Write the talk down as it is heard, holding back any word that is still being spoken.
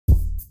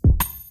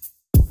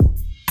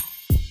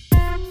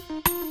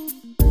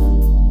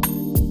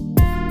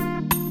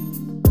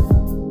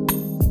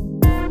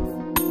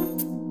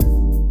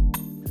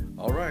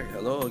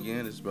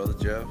This is Brother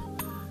Jeff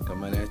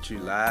coming at you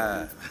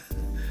live.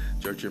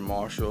 Church in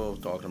Marshall,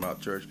 talking about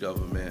church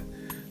government,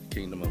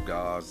 kingdom of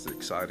God's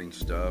exciting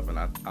stuff. And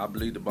I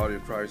believe the body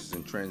of Christ is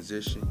in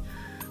transition.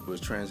 We're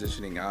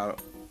transitioning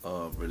out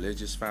of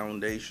religious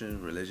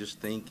foundation, religious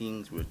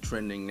thinkings. We're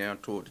trending now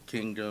toward the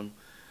kingdom.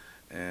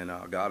 And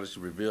God is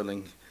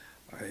revealing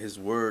His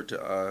word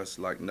to us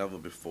like never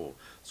before.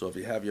 So if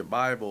you have your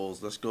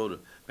Bibles, let's go to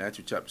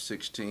Matthew chapter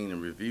 16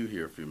 and review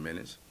here a few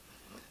minutes.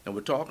 And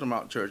we're talking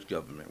about church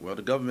government. Well,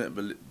 the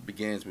government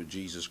begins with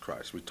Jesus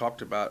Christ. We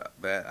talked about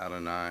that out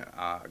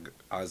of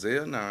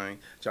Isaiah 9,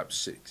 chapter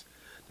 6.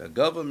 The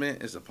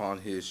government is upon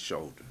His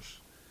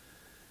shoulders.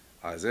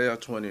 Isaiah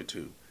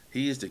 22.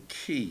 He is the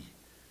key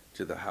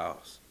to the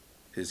house,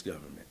 His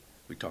government.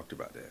 We talked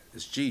about that.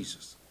 It's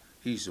Jesus.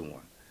 He's the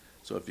one.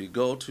 So if you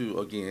go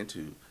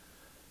to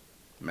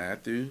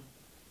Matthew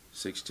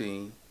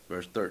 16,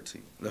 verse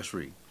 13. Let's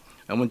read.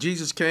 And when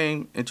Jesus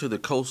came into the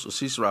coast of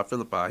Caesarea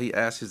Philippi, he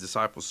asked his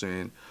disciples,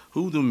 saying,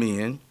 Who do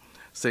men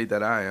say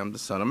that I am, the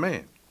Son of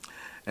Man?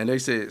 And they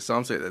said,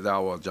 some said that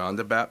thou art John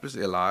the Baptist,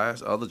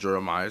 Elias, other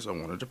Jeremiah, or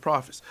one of the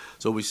prophets.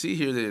 So we see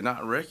here they did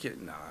not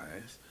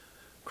recognize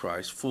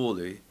Christ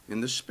fully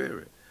in the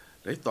spirit.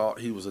 They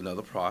thought he was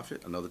another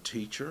prophet, another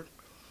teacher,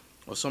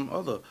 or some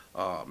other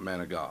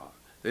man of God.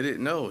 They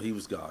didn't know he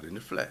was God in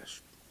the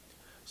flesh.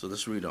 So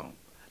let's read on.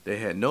 They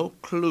had no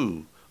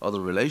clue of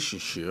the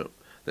relationship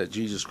that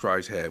Jesus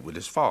Christ had with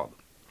his Father.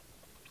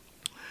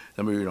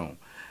 Let me read on.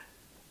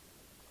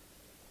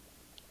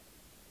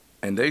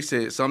 And they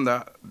said, some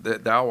that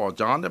thou art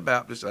John the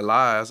Baptist,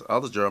 Elias,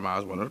 other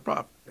Jeremiah, one of the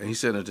prophets. And he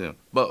said unto them,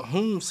 But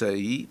whom say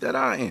ye that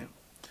I am?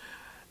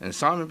 And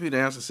Simon Peter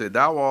answered, said,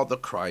 Thou art the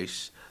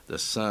Christ, the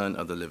Son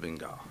of the living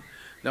God.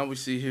 Now we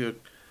see here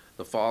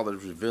the Father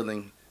is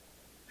revealing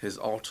his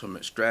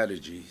ultimate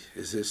strategy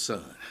is his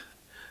Son.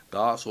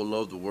 God so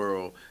loved the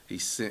world, he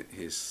sent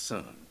his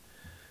Son.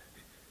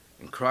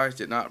 And Christ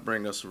did not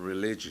bring us a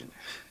religion.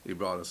 He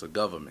brought us a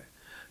government.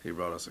 He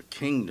brought us a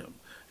kingdom.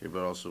 He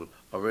brought us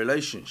a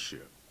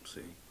relationship,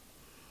 see.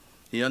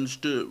 He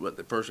understood what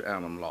the first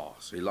Adam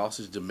lost. He lost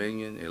his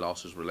dominion. He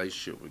lost his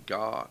relationship with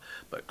God.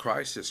 But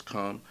Christ has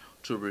come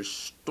to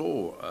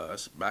restore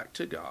us back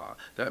to God.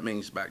 That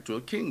means back to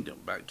a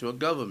kingdom, back to a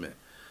government,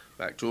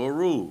 back to a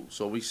rule.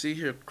 So we see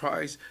here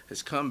Christ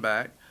has come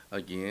back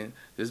again.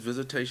 This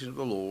visitation of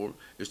the Lord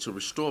is to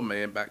restore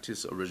man back to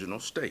his original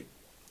state.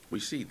 We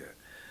see that.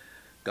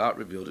 God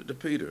revealed it to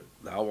Peter.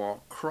 Thou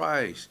art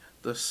Christ,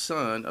 the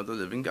Son of the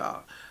living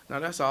God. Now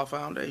that's our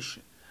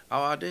foundation,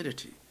 our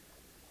identity.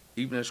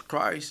 Even as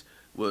Christ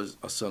was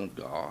a son of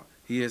God,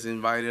 he has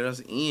invited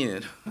us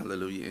in,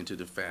 hallelujah, into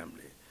the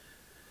family.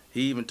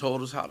 He even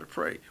told us how to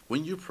pray.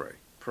 When you pray,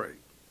 pray.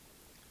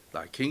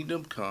 Thy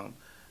kingdom come,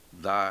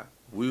 thy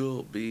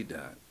will be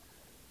done,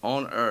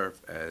 on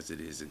earth as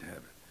it is in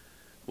heaven.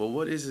 Well,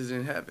 what is it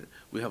in heaven?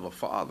 We have a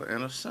Father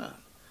and a Son.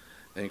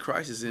 And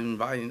Christ is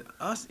inviting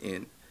us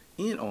in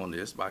on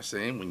this by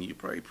saying, when you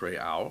pray, pray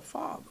our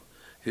Father.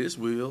 His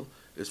will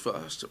is for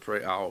us to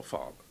pray our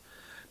Father.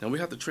 Now we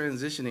have to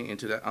transitioning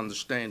into that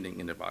understanding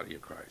in the body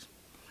of Christ.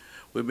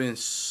 We've been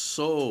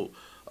so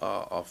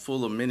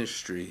full of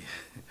ministry.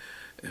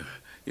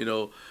 You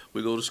know,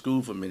 we go to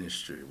school for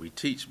ministry. We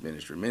teach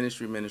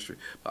ministry.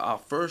 But our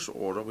first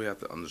order, we have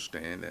to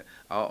understand that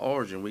our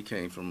origin, we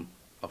came from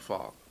a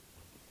Father.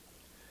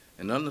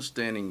 And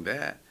understanding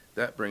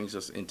that brings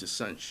us into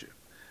sonship.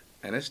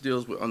 And this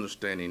deals with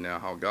understanding now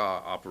how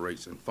God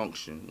operates and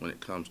functions when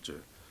it comes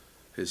to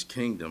his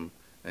kingdom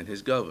and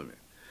his government.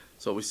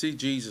 So we see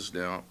Jesus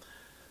now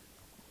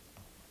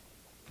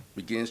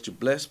begins to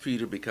bless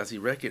Peter because he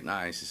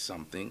recognizes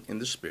something in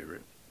the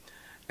spirit.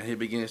 And he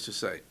begins to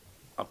say,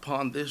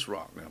 upon this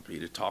rock, now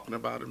Peter talking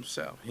about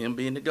himself, him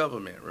being the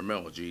government.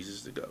 Remember, Jesus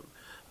is the government.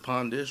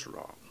 Upon this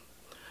rock,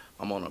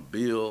 I'm going to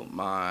build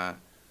my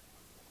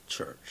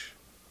church.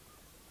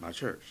 My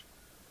church.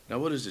 Now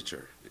what is the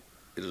church?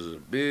 It is a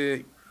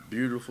big,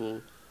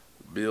 beautiful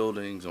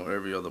buildings on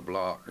every other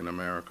block in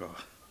America.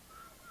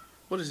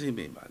 What does he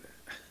mean by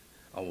that?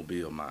 I will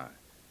build mine.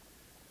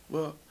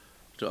 Well,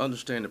 to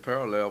understand the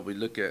parallel, we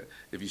look at,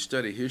 if you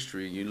study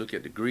history and you look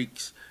at the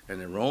Greeks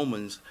and the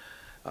Romans,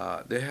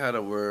 they had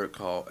a word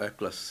called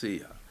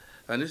ecclesia.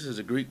 And this is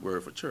a Greek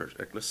word for church,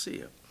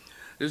 ecclesia.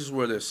 This is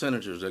where their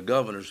senators, their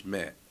governors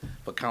met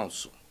for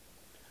council.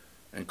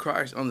 And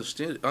Christ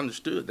understood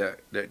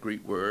that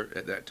Greek word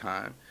at that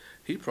time.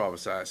 He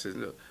prophesied, says,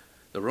 look,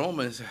 the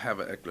Romans have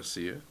an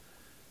ecclesia,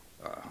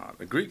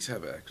 the Greeks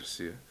have an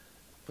ecclesia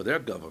for their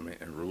government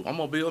and rule. I'm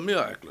going to build me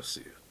an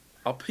ecclesia,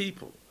 a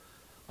people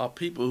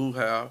who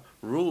have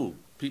rule,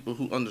 people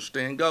who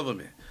understand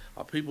government,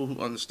 a people who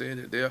understand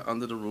that they're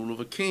under the rule of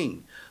a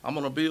king. I'm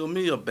going to build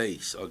me a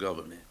base of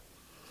government.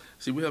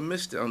 See, we have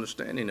missed the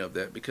understanding of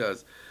that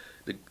because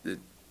the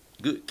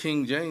good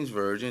King James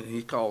Version,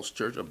 he calls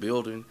church a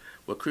building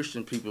where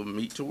Christian people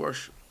meet to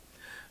worship.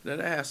 Now,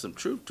 that has some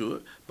truth to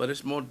it, but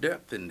it's more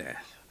depth than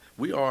that.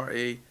 We are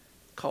a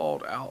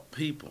called out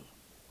people.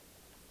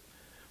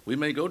 We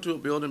may go to a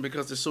building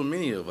because there's so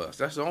many of us.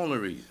 That's the only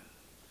reason.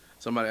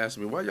 Somebody asked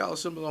me, why y'all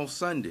assemble on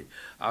Sunday?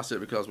 I said,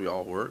 because we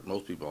all work.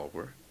 Most people all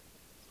work.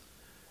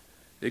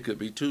 It could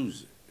be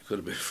Tuesday. It could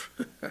have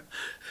been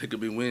it could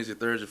be Wednesday,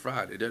 Thursday,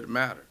 Friday. It doesn't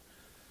matter.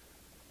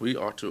 We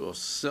are to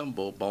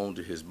assemble bone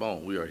to his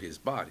bone. We are his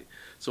body.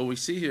 So we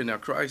see here now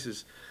Christ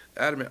is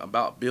adamant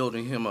about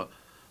building him a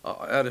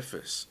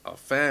edifice, a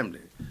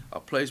family, a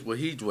place where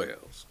he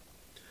dwells.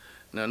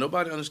 Now,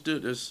 nobody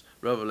understood this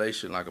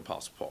revelation like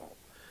Apostle Paul.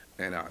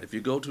 And if you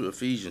go to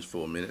Ephesians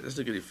for a minute, let's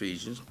look at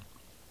Ephesians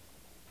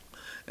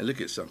and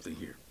look at something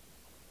here.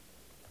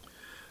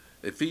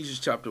 Ephesians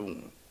chapter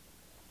 1.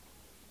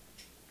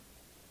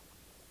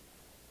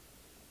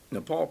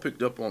 Now, Paul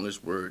picked up on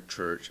this word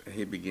church, and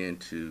he began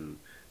to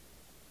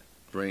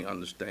bring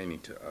understanding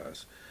to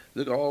us.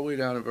 Look all the way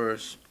down to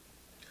verse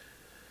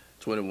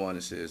 21.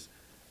 It says,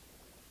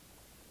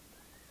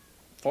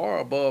 far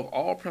above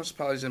all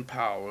principalities and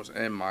powers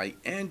and might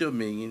and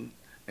dominion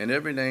and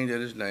every name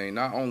that is named,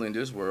 not only in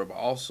this world, but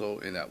also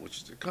in that which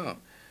is to come.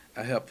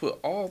 I have put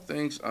all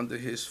things under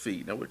his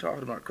feet. Now we're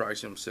talking about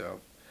Christ himself,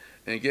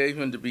 and gave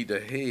him to be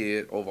the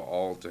head over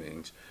all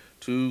things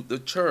to the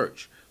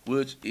church,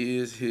 which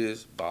is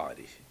his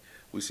body.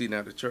 We see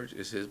now the church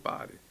is his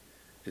body,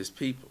 his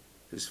people,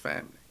 his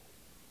family.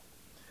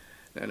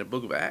 Now in the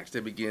book of Acts, they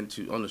begin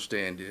to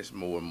understand this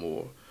more and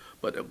more,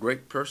 but a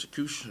great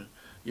persecution,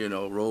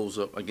 rose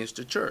up against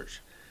the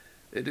church.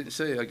 It didn't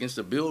say against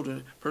a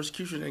building.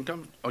 Persecution didn't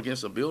come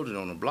against a building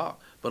on a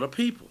block, but a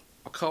people,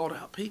 a called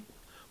out people.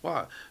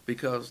 Why?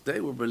 Because they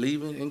were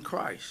believing in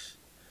Christ.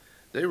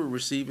 They were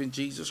receiving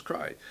Jesus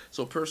Christ.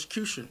 So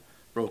persecution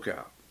broke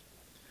out.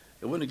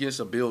 It wasn't against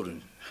a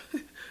building.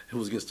 It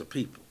was against the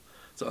people.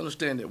 So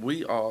understand that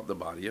we are the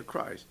body of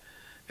Christ.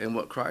 And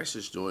what Christ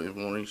is doing is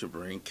wanting to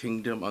bring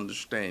kingdom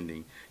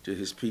understanding to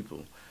his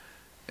people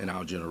in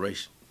our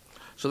generation.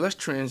 So let's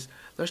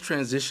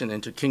transition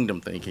into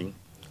kingdom thinking,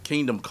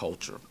 kingdom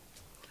culture.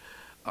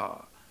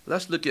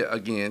 Let's look at,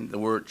 again, the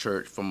word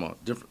church from a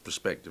different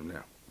perspective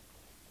now.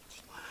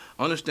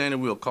 Understanding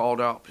we are called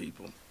out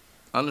people.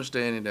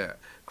 Understanding that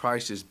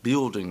Christ is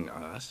building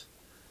us.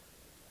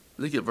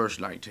 Look at verse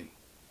 19.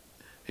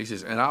 He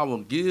says, and I will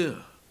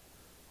give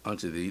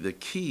unto thee the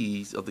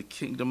keys of the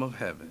kingdom of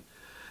heaven.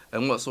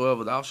 And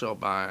whatsoever thou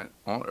shalt bind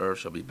on earth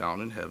shall be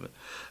bound in heaven.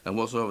 And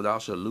whatsoever thou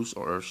shalt loose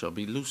on earth shall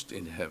be loosed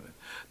in heaven.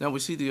 Now we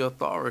see the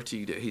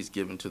authority that he's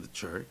given to the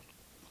church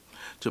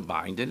to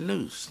bind and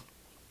loose.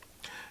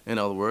 In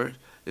other words,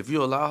 if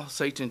you allow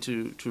Satan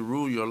to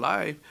rule your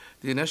life,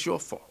 then that's your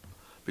fault.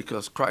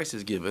 Because Christ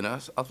has given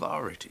us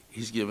authority.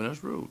 He's given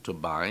us rule to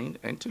bind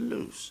and to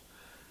loose.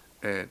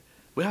 And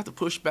we have to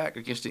push back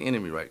against the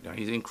enemy right now.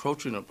 He's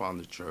encroaching upon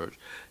the church.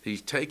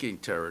 He's taking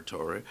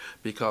territory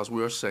because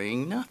we're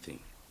saying nothing.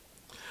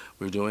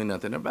 We're doing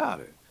nothing about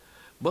it.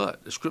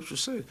 But the scripture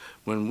says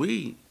when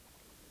we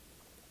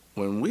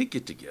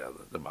get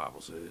together, the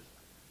Bible says,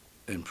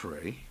 and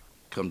pray,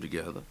 come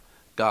together,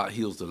 God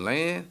heals the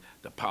land,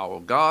 the power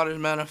of God is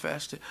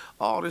manifested.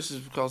 All this is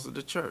because of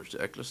the church,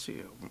 the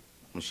ecclesia,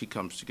 when she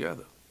comes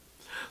together.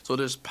 So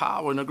there's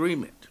power and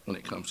agreement when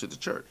it comes to the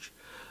church.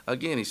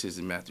 Again, he says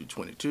in Matthew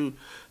 22,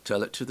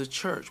 tell it to the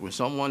church. When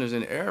someone is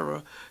in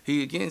error,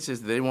 he again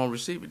says they won't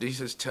receive it. He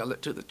says tell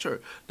it to the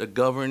church, the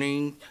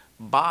governing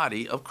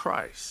body of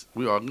Christ.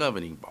 We are a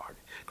governing body.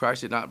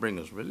 Christ did not bring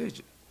us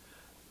religion.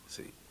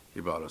 See, he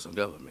brought us a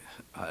government,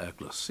 our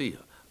ecclesia,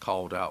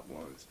 called out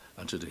ones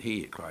unto the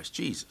head, Christ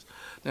Jesus.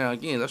 Now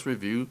again, let's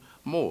review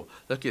more.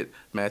 Look at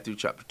Matthew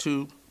chapter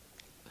 2,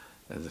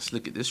 and let's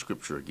look at this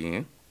scripture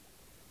again.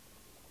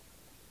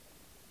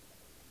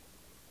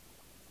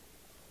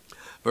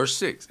 Verse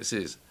 6, it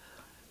says,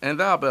 and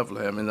thou,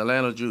 Bethlehem, in the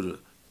land of Judah,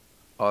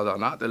 art thou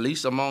not the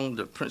least among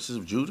the princes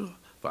of Judah?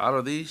 For out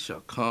of thee shall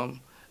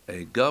come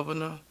a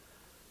governor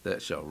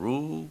that shall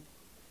rule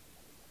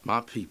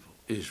my people,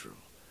 Israel.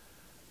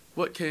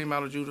 What came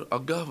out of Judah? A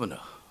governor,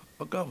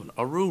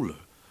 a ruler.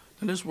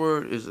 And this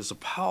word is a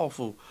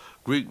powerful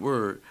Greek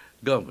word,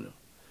 governor.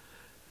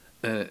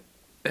 And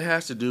it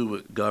has to do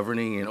with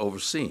governing and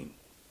overseeing.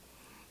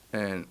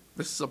 And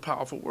this is a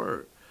powerful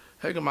word.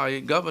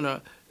 Hegemai,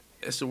 governor,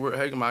 it's the word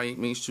hegemai,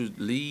 means to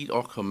lead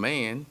or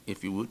command,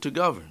 if you would, to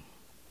govern.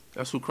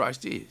 That's who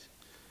Christ is.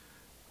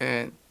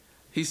 And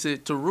he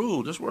said to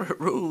rule. This word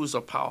rule is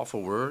a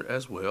powerful word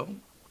as well.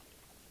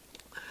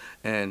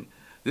 And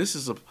this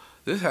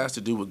has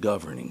to do with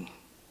governing,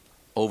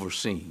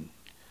 overseeing.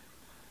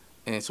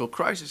 And so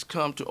Christ has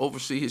come to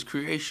oversee his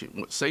creation.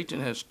 What Satan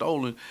has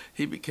stolen,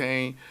 he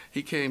came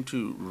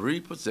to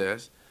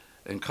repossess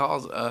and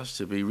cause us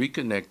to be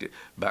reconnected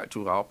back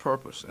to our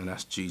purpose. And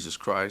that's Jesus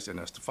Christ, and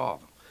that's the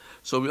Father.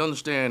 So we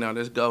understand now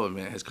this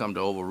government has come to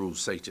overrule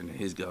Satan and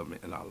his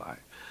government in our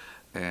life.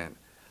 And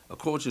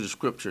according to the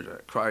scripture,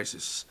 that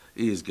Christ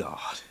is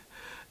God.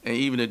 And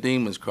even the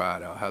demons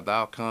cried out, have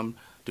thou come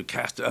to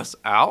cast us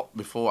out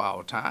before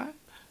our time?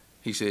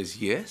 He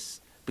says,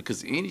 yes,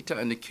 because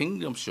anytime the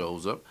kingdom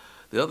shows up,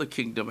 the other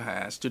kingdom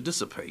has to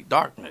dissipate.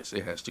 Darkness,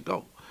 it has to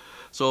go.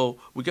 So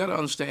we got to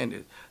understand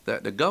it,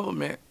 that the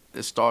government,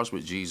 it starts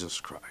with Jesus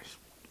Christ.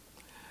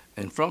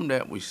 And from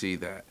that we see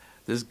that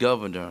This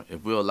governor,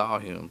 if we allow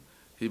him,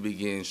 he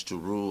begins to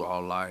rule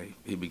our life.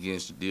 He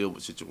begins to deal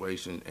with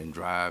situations and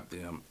drive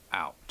them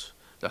out.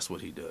 That's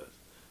what he does.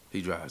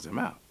 He drives them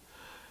out.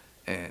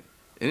 And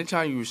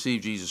anytime you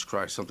receive Jesus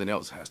Christ, something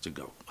else has to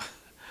go.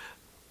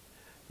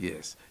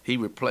 Yes, he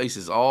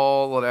replaces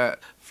all of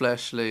that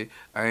fleshly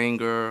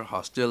anger,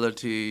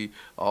 hostility,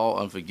 all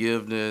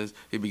unforgiveness.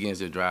 He begins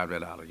to drive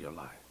that out of your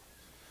life.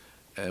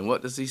 And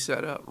what does he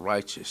set up?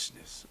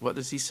 Righteousness. What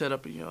does he set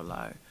up in your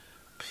life?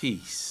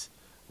 Peace.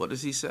 What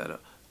does he set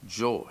up?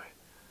 Joy.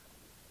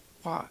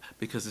 Why?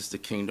 Because it's the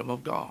kingdom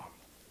of God.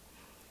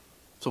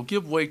 So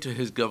give way to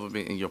his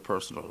government in your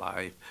personal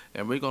life.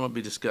 And we're going to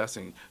be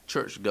discussing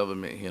church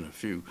government here in a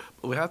few.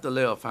 But we have to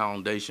lay a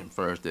foundation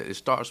first that it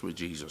starts with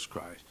Jesus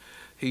Christ.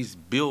 He's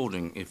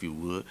building, if you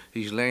would.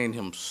 He's laying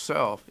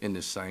himself in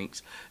the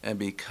saints and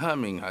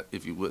becoming,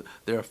 if you would,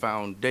 their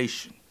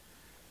foundation.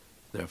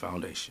 Their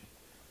foundation.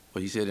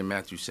 What he said in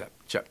Matthew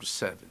chapter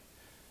 7.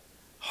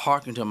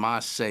 Hearken to my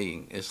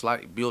saying. It's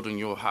like building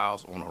your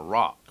house on a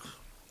rock.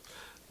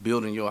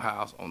 Building your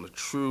house on the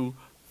true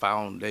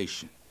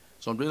foundation.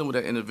 So I'm dealing with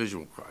that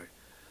individual Christ.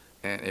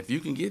 And if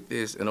you can get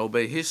this and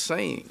obey his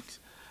sayings,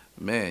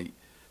 man,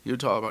 you're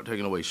talking about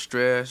taking away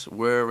stress,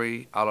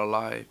 worry out of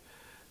life,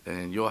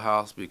 and your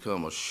house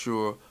become a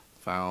sure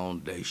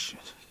foundation.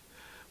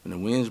 When the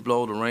winds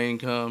blow, the rain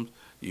comes,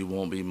 you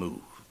won't be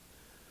moved.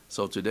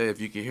 So today, if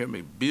you can hear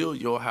me,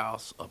 build your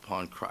house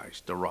upon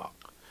Christ, the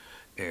rock.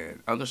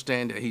 And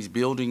understand that he's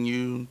building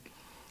you,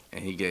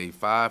 and he gave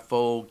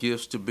fivefold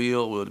gifts to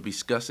build. We'll be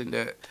discussing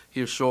that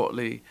here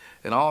shortly.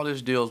 And all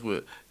this deals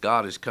with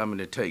God is coming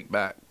to take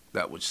back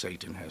that which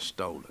Satan has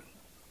stolen.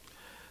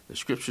 The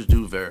scriptures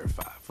do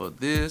verify. For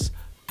this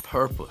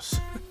purpose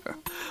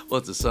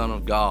was the Son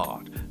of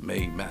God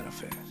made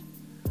manifest,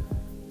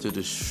 to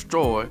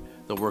destroy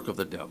the work of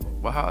the devil.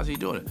 Well, how is he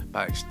doing it?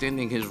 By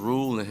extending his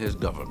rule and his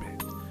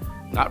government.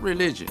 Not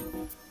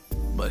religion,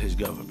 but his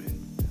government.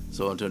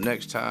 So until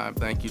next time,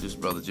 thank you. This is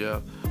Brother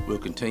Jeff. We'll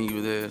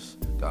continue this.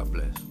 God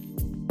bless.